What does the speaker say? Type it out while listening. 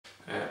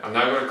I'm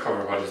now going to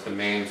cover what is the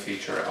main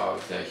feature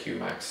of the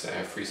Humax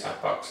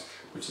Freesat box,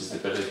 which is the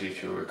ability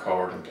to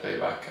record and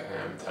playback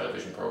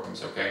television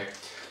programs. Okay,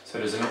 so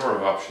there's a number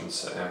of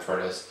options for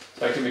this.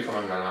 So I can be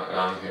coming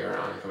along here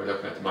and I can be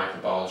looking at the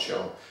Michael Ball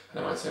show,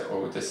 and I might say,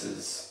 oh, this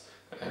is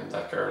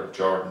that girl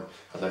Jordan,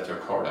 I'd like to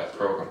record that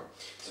program.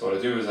 So what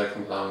I do is I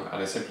come along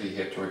and I simply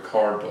hit the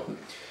record button,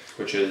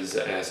 which is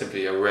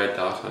simply a red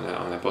dot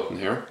on a button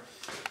here,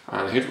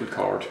 and I hit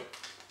record,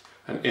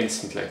 and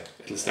instantly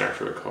it'll start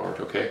to record.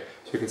 Okay,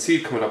 so you can see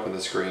it coming up on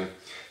the screen.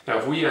 Now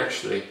if we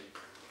actually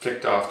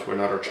flicked off to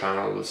another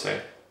channel, we'll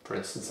say, for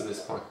instance at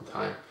this point in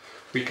time,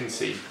 we can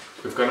see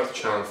we've gone up to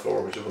channel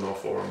 4, which is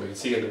 104, and we can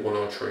see in the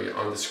 103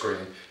 on the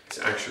screen it's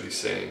actually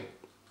saying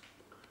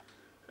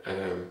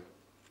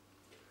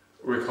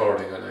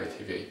recording on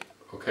ITV.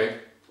 Okay,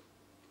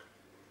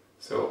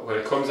 so when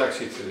it comes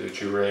actually to the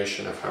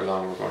duration of how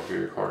long we're going to be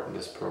recording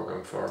this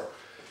program for,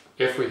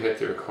 if we hit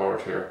the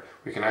record here,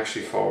 we can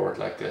actually forward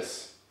like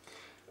this,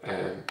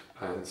 and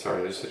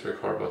sorry, just hit the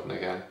record button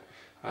again,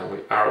 and we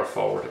arrow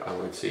forward,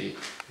 and we'd see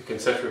you can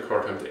set the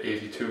record time to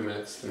 82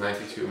 minutes, to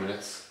 92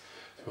 minutes,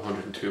 to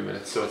 102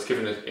 minutes. So it's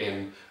given it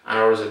in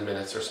hours and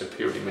minutes, or so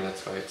purely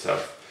minutes by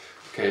itself.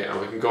 Okay,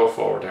 and we can go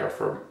forward there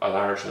for a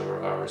large number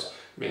of hours.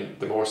 I mean,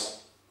 the most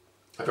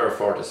I've ever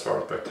forwarded this for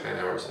about 10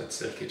 hours, and it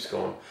still keeps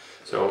going.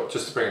 So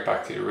just to bring it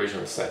back to the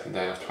original setting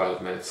then of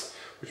 12 minutes,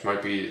 which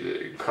might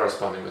be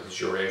corresponding with the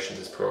duration of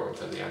this program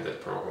till the end of the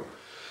program.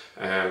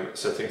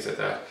 So things like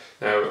that.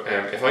 Now,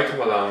 if I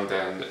come along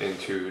then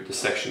into the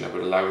section that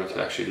would allow you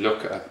to actually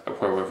look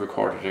at where we've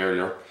recorded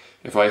earlier,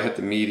 if I hit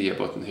the media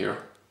button here,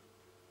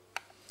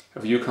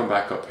 if you come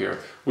back up here,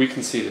 we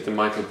can see that the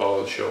Michael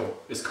Ball show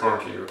is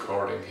currently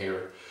recording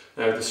here.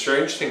 Now the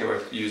strange thing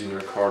about using the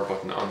record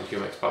button on the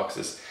Humax box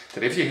is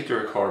that if you hit the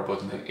record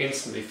button and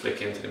instantly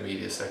flick into the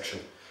media section,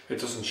 it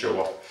doesn't show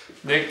up.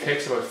 It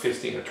takes about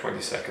 15 or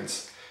 20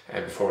 seconds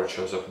before it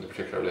shows up in the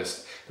particular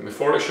list. And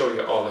before I show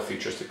you all the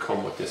features that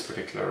come with this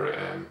particular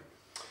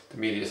the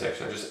media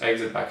section, I'll just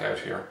exit back out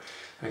here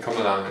and come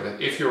along,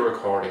 and if you're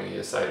recording and you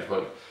decide,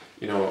 well,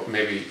 you know,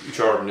 maybe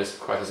Jordan isn't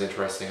quite as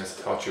interesting as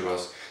I thought she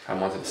was and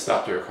wanted to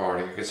stop the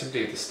recording, you can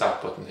simply hit the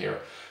stop button here,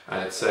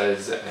 and it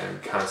says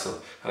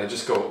cancel, and I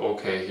just go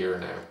OK here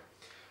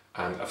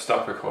now, and I've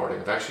stopped recording.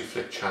 I've actually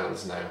flicked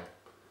channels now.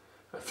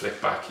 I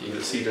flick back,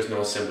 you'll see there's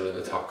no symbol in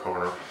the top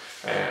corner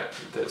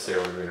that say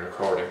we've been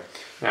recording.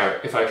 Now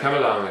if I come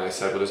along and I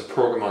said, well, there's a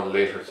program on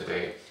later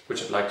today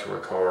which I'd like to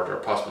record, or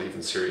possibly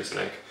even Serious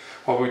Link,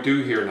 what we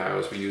do here now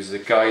is we use the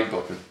guide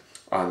button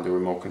on the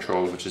remote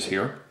control, which is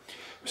here.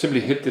 We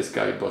simply hit this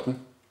guide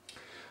button,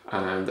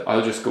 and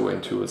I'll just go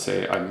into and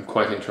say I'm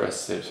quite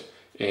interested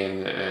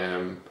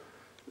in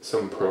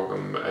some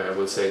program,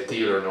 we'll say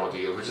Deal or No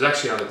Deal, which is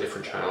actually on a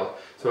different channel.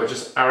 So I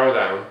just arrow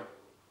down,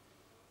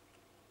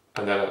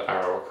 and then I'll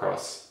arrow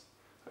across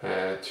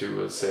to,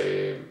 we'll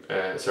say,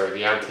 sorry,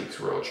 the Antiques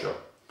Roadshow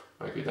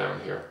might be down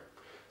here.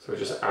 So I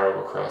just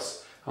arrow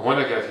across, and when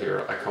I get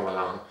here, I come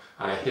along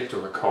and I hit the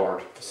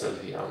record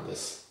facility on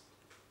this.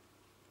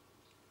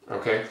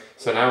 Okay,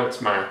 so now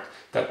it's marked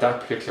that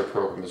that particular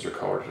program is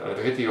recorded, and if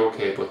I hit the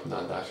OK button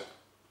on that,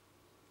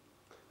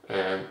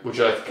 would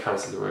you like to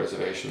cancel the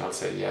reservation? I'll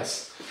say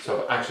yes.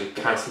 So I've actually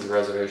cancelled the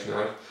reservation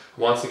on it.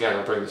 Once again,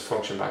 I'll bring this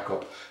function back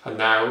up, and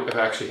now if I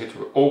actually hit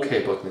the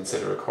OK button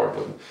instead of the record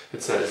button,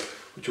 it says,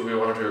 do we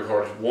want to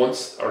record it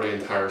once or the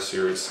entire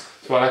series?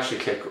 So I'll actually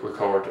click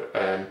record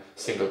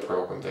single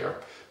program there,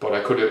 but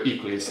I could have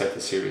equally set the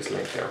series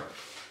link there.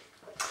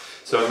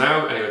 So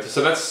now, anyway,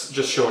 so that's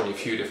just showing you a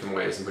few different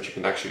ways in which you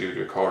can actually do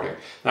the recording.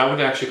 Now when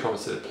it actually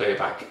comes to the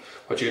playback,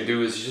 what you can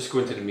do is you just go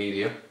into the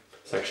media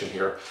section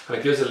here, and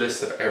it gives a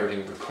list of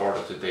everything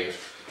recorded to date.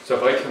 So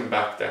if I come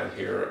back down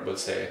here, we'll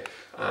say,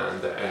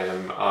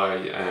 and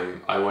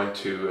I went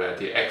to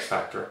the X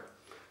Factor,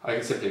 I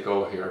can simply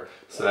go here,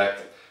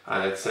 select,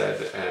 and it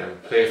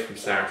said play from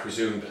start,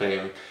 resume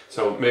playing.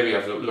 So maybe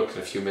I've looked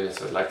at a few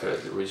minutes, I'd like to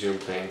resume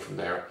playing from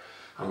there.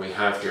 And we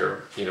have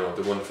here, you know,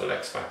 the wonderful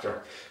X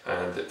Factor,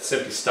 and it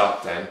simply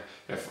stop then.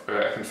 If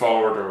I can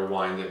forward or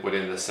rewind it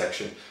within this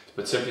section,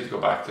 but simply to go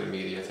back to the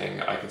media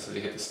thing, I can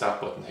simply hit the stop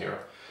button here.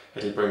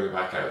 It'll bring me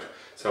back out.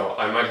 So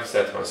I might have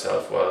said to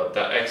myself, well,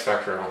 that X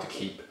Factor I want to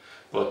keep,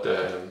 but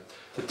the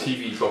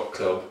TV book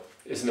club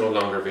is no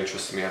longer of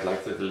interest to me, I'd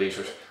like to delete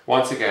it.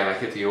 Once again, I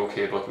hit the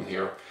OK button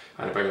here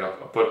and I bring it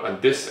up, but on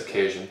this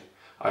occasion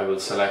I will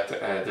select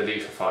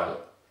delete a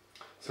file.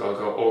 So I'll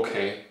go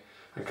OK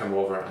and come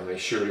over and make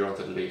sure you want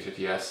to delete it,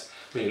 yes.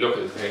 When you look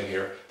at the thing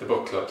here, the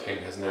book club thing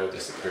has now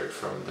disappeared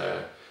from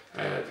the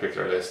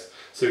particular list.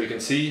 So you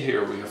can see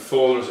here we have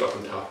folders up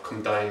on top,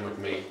 Come Dine With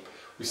Me,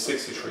 with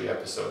 63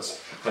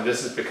 episodes, and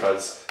this is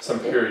because some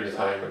period of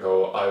time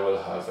ago I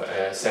will have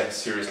set a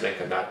series link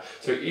on that.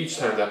 So each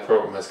time that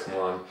program has come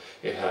on,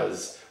 it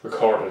has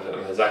recorded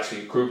and has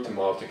actually grouped them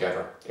all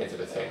together into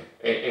the thing,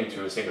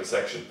 into a single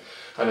section.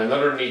 And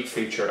another neat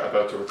feature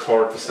about the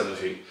record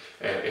facility,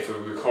 if we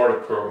record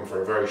a program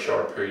for a very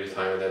short period of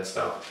time and then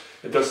stop,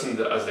 it doesn't,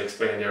 as I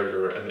explained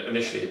earlier,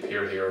 initially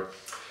appear here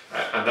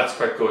And that's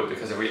quite good,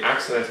 because if we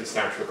accidentally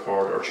start to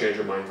record or change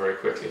our mind very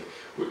quickly,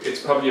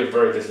 it's probably of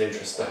very little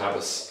interest to have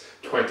us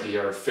 20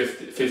 or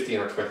 15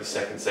 or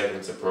 20-second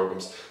segments of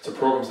programs. So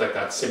programs like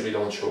that simply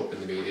don't show up in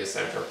the media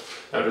center.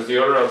 Now there's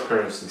the other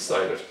alternatives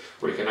inside it,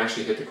 where you can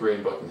actually hit the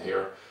green button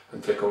here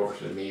and click over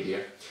to the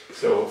media.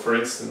 So for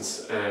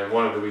instance,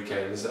 one of the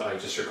weekends I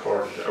just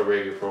recorded a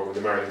radio program,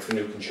 the Marion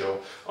Finucane Show,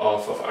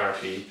 off of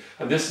RT,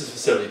 and this is a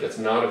facility that's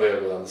not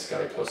available on the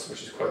Sky Plus,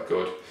 which is quite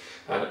good.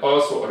 And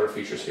also other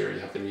features here, you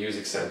have the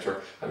music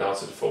center and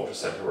also the photo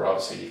center, where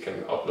obviously you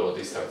can upload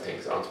these type of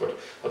things onto it,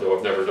 although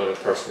I've never done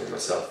it personally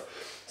myself.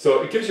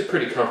 So it gives you a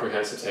pretty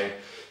comprehensive thing.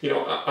 You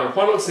know, and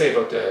what I'll say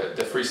about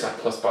the Freesat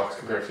Plus box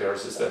compared to the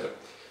others is that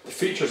the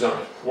features on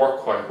it work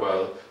quite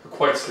well, they're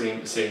quite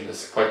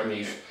seamless, quite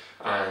neat,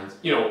 and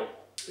you know,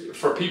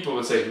 for people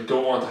would say who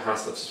don't want the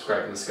hassle of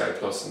subscribing to Sky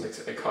Plus and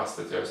the cost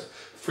that there's,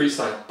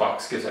 Freesat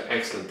box gives it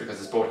excellent,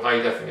 because it's both high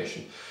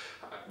definition,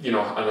 you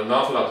know, and an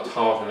awful lot of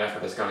thought and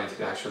effort has gone into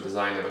the actual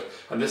design of it.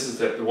 And this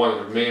is one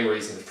of the main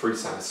reasons that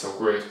Freesat is so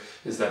great,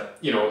 is that,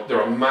 you know,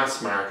 they're a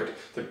mass market,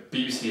 the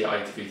BBC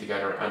ITV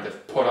together, and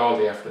they've put all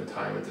the effort and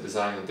time into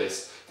designing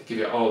this to give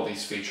you all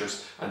these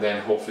features, and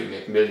then hopefully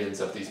make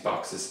millions of these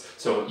boxes.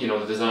 So, you know,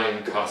 the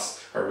design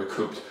costs are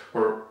recouped,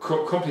 where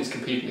companies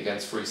competing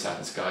against Freesat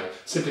and Sky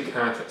simply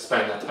can't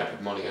spend that type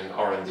of money on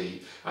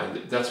R&D, and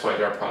that's why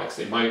their products,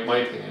 in my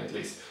opinion at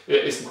least,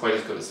 isn't quite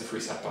as good as the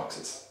Freesat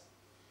boxes.